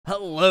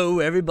Hello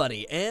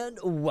everybody and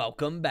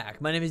welcome back.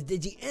 My name is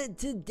Digi and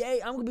today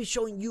I'm going to be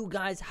showing you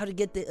guys how to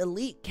get the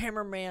Elite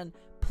Cameraman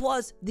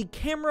plus the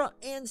camera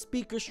and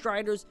speaker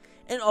striders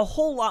and a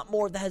whole lot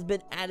more that has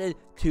been added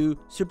to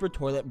Super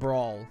Toilet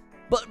Brawl.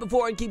 But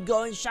before I keep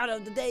going, shout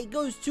out today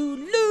goes to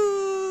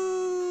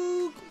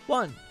Luke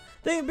 1.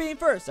 Thank you for being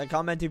first and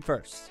commenting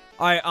first.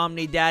 Alright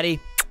Omni Daddy,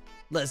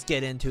 let's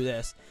get into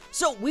this.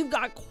 So we've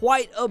got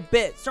quite a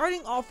bit.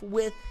 Starting off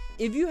with,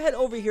 if you head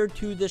over here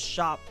to the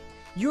shop,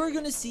 you're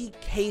going to see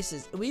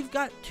cases. We've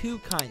got two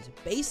kinds,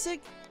 basic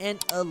and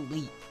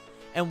elite.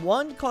 And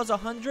one costs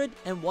 100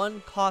 and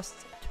one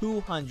costs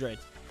 200.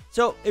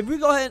 So if we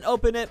go ahead and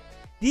open it,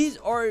 these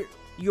are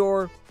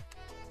your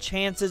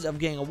chances of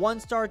getting a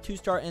 1-star,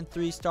 2-star, and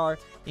 3-star.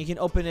 You can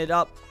open it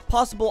up.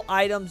 Possible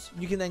items,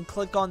 you can then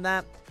click on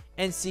that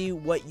and see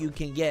what you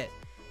can get.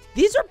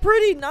 These are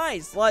pretty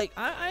nice. Like,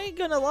 I ain't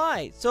gonna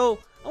lie. So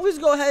I'm just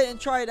go ahead and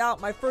try it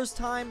out my first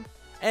time.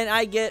 And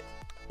I get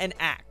an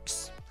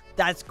axe.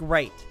 That's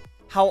great.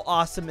 How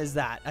awesome is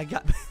that? I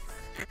got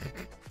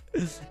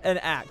an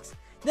axe.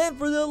 Then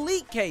for the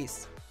elite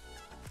case,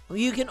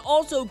 you can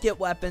also get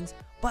weapons,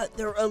 but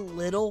they're a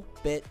little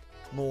bit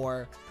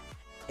more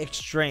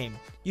extreme.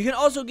 You can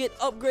also get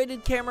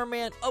upgraded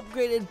cameraman,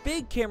 upgraded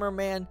big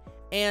cameraman,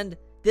 and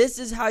this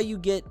is how you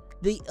get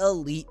the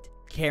elite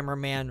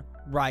cameraman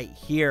right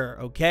here,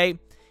 okay?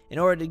 In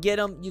order to get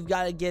them, you've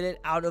got to get it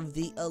out of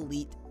the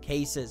elite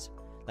cases.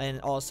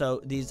 And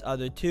also these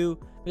other two.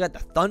 We got the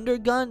thunder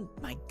gun.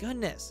 My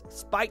goodness.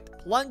 Spiked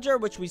plunger,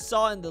 which we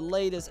saw in the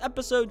latest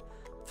episode.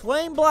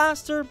 Flame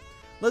blaster.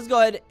 Let's go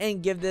ahead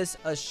and give this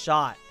a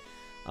shot.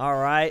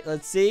 Alright,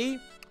 let's see.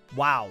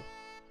 Wow.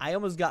 I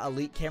almost got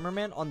elite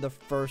cameraman on the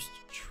first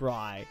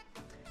try.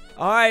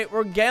 Alright,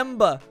 we're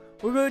Gamba.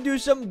 We're going to do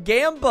some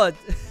Gamba.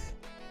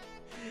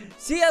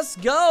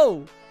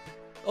 CSGO.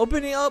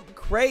 Opening up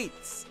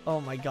crates. Oh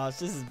my gosh,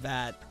 this is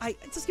bad.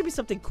 Just give me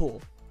something cool.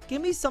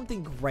 Give me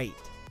something great.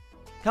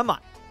 Come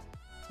on.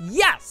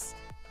 Yes!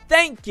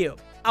 Thank you.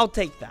 I'll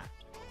take that.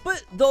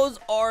 But those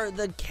are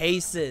the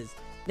cases.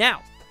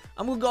 Now,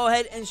 I'm going to go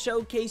ahead and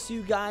showcase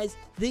you guys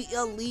the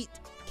Elite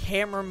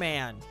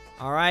Cameraman.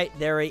 Alright,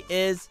 there he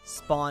is.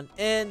 Spawn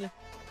in.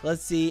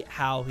 Let's see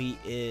how he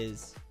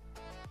is.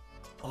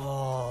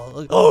 Oh,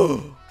 look.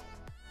 Oh!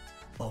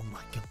 Oh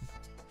my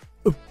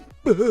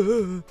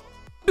god.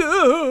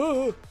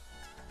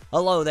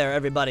 Hello there,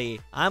 everybody.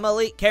 I'm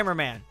Elite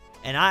Cameraman.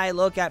 And I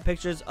look at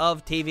pictures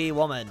of TV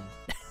woman.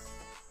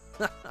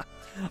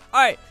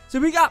 Alright, so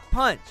we got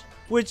punch,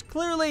 which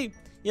clearly,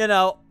 you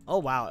know, oh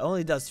wow, it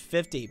only does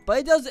 50. But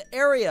it does the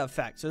area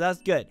effect, so that's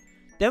good.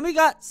 Then we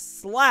got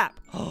slap.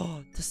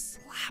 Oh, the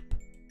slap.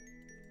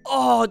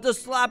 Oh, the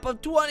slap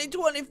of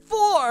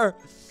 2024.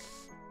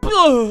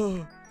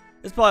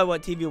 It's probably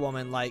what TV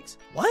woman likes.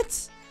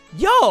 What?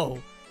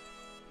 Yo,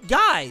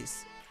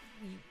 guys,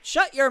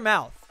 shut your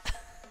mouth.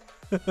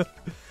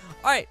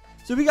 Alright.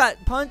 So we got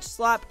punch,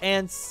 slap,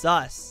 and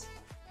sus.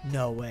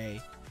 No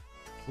way.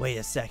 Wait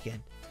a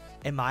second.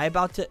 Am I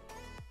about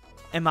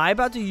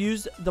to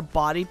use the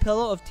body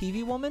pillow of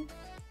TV woman?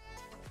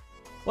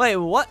 Wait,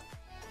 what?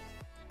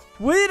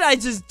 What did I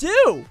just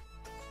do?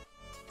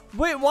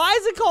 Wait, why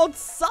is it called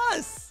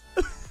sus?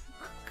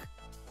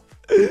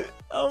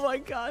 Oh my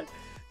god.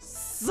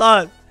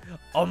 Sus.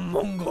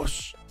 Among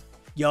Us.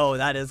 Yo,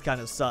 that is kind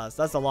of sus.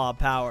 That's a lot of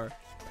power.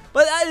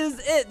 But that is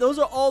it. Those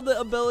are all the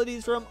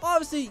abilities from.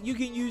 Obviously, you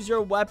can use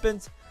your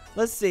weapons.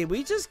 Let's see.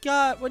 We just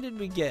got. What did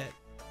we get?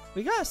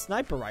 We got a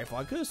sniper rifle.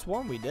 I could have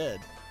sworn we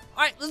did.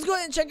 All right, let's go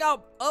ahead and check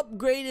out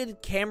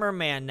upgraded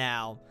cameraman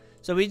now.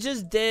 So we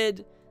just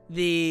did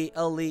the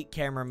elite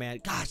cameraman.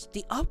 Gosh,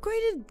 the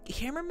upgraded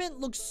cameraman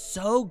looks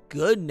so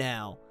good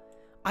now.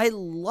 I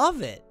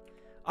love it.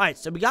 All right,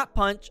 so we got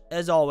punch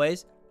as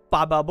always.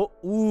 Ba ba ba.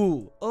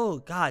 Ooh. Oh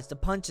gosh, the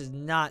punch is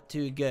not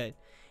too good.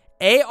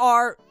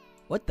 AR.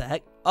 What the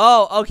heck?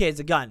 Oh, okay, it's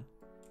a gun.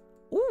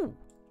 Ooh.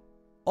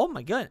 Oh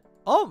my god.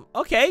 Oh,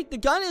 okay. The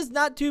gun is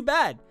not too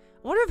bad.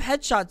 I wonder if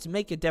headshots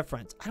make a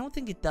difference. I don't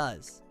think it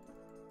does.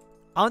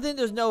 I don't think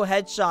there's no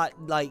headshot,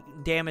 like,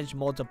 damage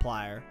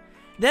multiplier.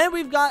 Then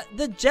we've got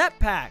the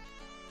jetpack,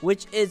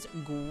 which is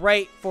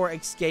great for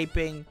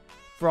escaping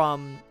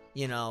from,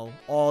 you know,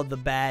 all the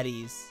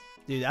baddies.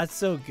 Dude, that's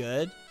so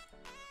good.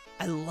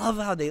 I love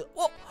how they...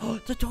 Oh,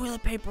 the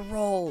toilet paper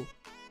roll.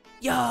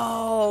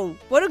 Yo,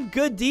 what a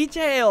good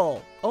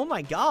detail. Oh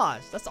my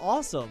gosh, that's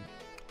awesome.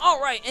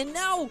 Alright, and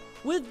now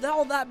with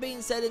all that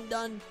being said and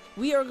done,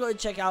 we are going to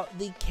check out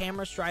the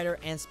camera strider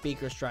and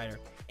speaker strider.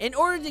 In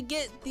order to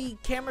get the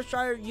camera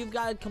strider, you've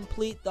got to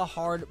complete the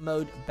hard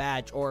mode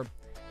badge, or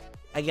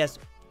I guess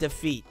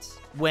defeat,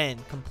 win,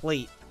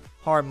 complete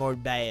hard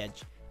mode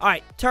badge.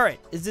 Alright,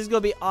 turret. Is this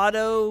going to be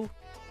auto?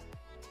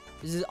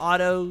 Is this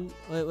auto?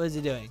 What is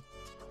it doing?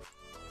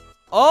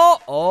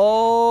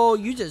 Oh,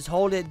 you just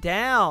hold it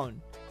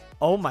down.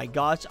 Oh my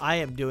gosh, I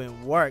am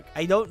doing work.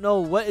 I don't know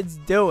what it's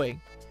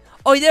doing.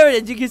 Oh, there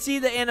it is. You can see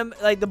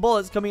the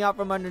bullets coming out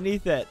from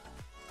underneath it.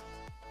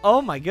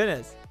 Oh my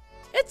goodness.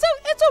 It's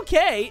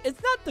okay.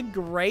 It's not the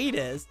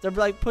greatest. They're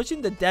like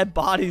pushing the dead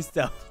bodies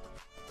though.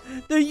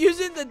 They're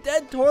using the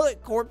dead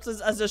toilet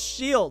corpses as a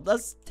shield.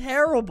 That's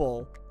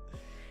terrible.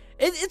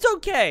 It's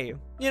okay.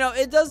 You know,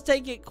 it does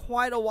take it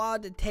quite a while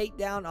to take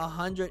down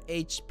 100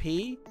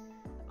 HP.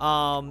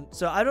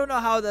 So I don't know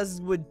how this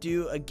would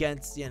do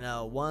against, you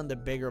know, one of the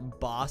bigger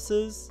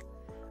bosses.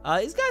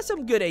 He's got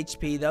some good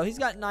HP though. He's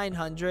got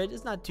 900.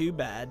 It's not too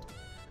bad.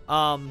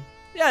 Yeah,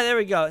 there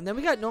we go. And then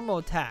we got normal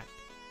attack.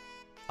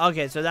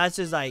 Okay, so that's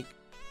just like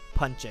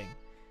punching.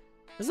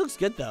 This looks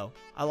good though.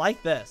 I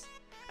like this.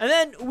 And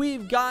then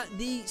we've got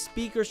the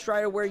Speaker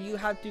Strider where you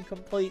have to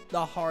complete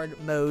the hard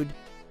mode,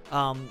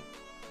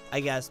 I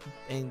guess,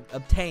 and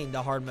obtain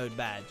the hard mode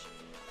badge.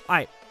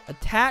 Alright,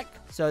 attack.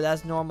 So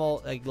that's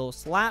normal, like little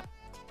slap.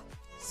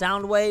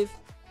 Sound wave.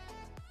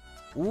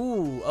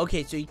 Ooh,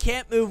 okay, so you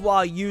can't move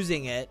while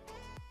using it.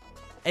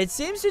 It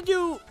seems to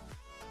do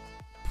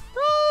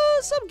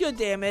some good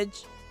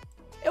damage.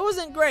 It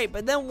wasn't great,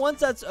 but then once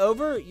that's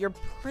over, you're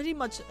pretty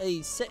much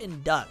a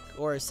sitting duck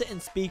or a sitting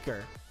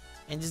speaker.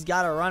 And just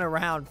gotta run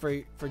around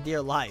for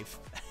dear life.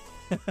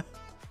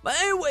 But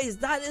anyways,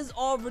 that is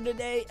all for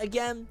today.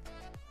 Again,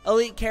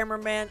 Elite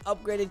Cameraman,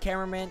 Upgraded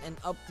Cameraman,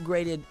 and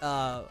Upgraded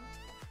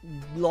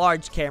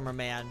Large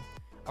Cameraman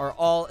are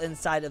all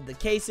inside of the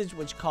cases,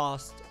 which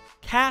cost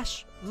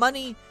cash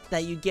money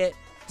that you get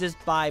just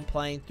by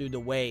playing through the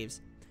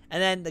waves.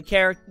 And then the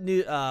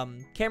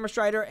Camera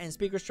Strider and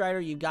Speaker Strider,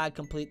 you gotta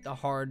complete the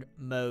hard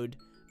mode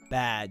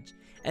badge.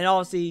 And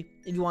obviously,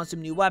 if you want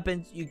some new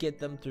weapons, you get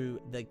them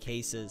through the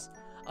cases.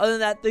 Other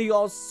than that, thank you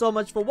all so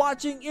much for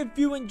watching. If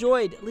you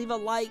enjoyed, leave a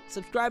like,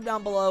 subscribe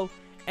down below,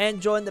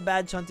 and join the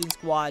badge hunting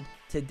squad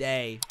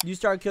today. Use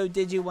star code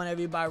Digi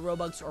whenever you buy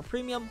Robux or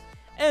Premium.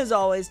 And as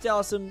always, stay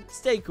awesome,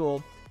 stay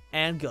cool,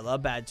 and good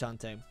luck badge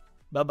hunting.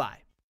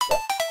 Bye-bye.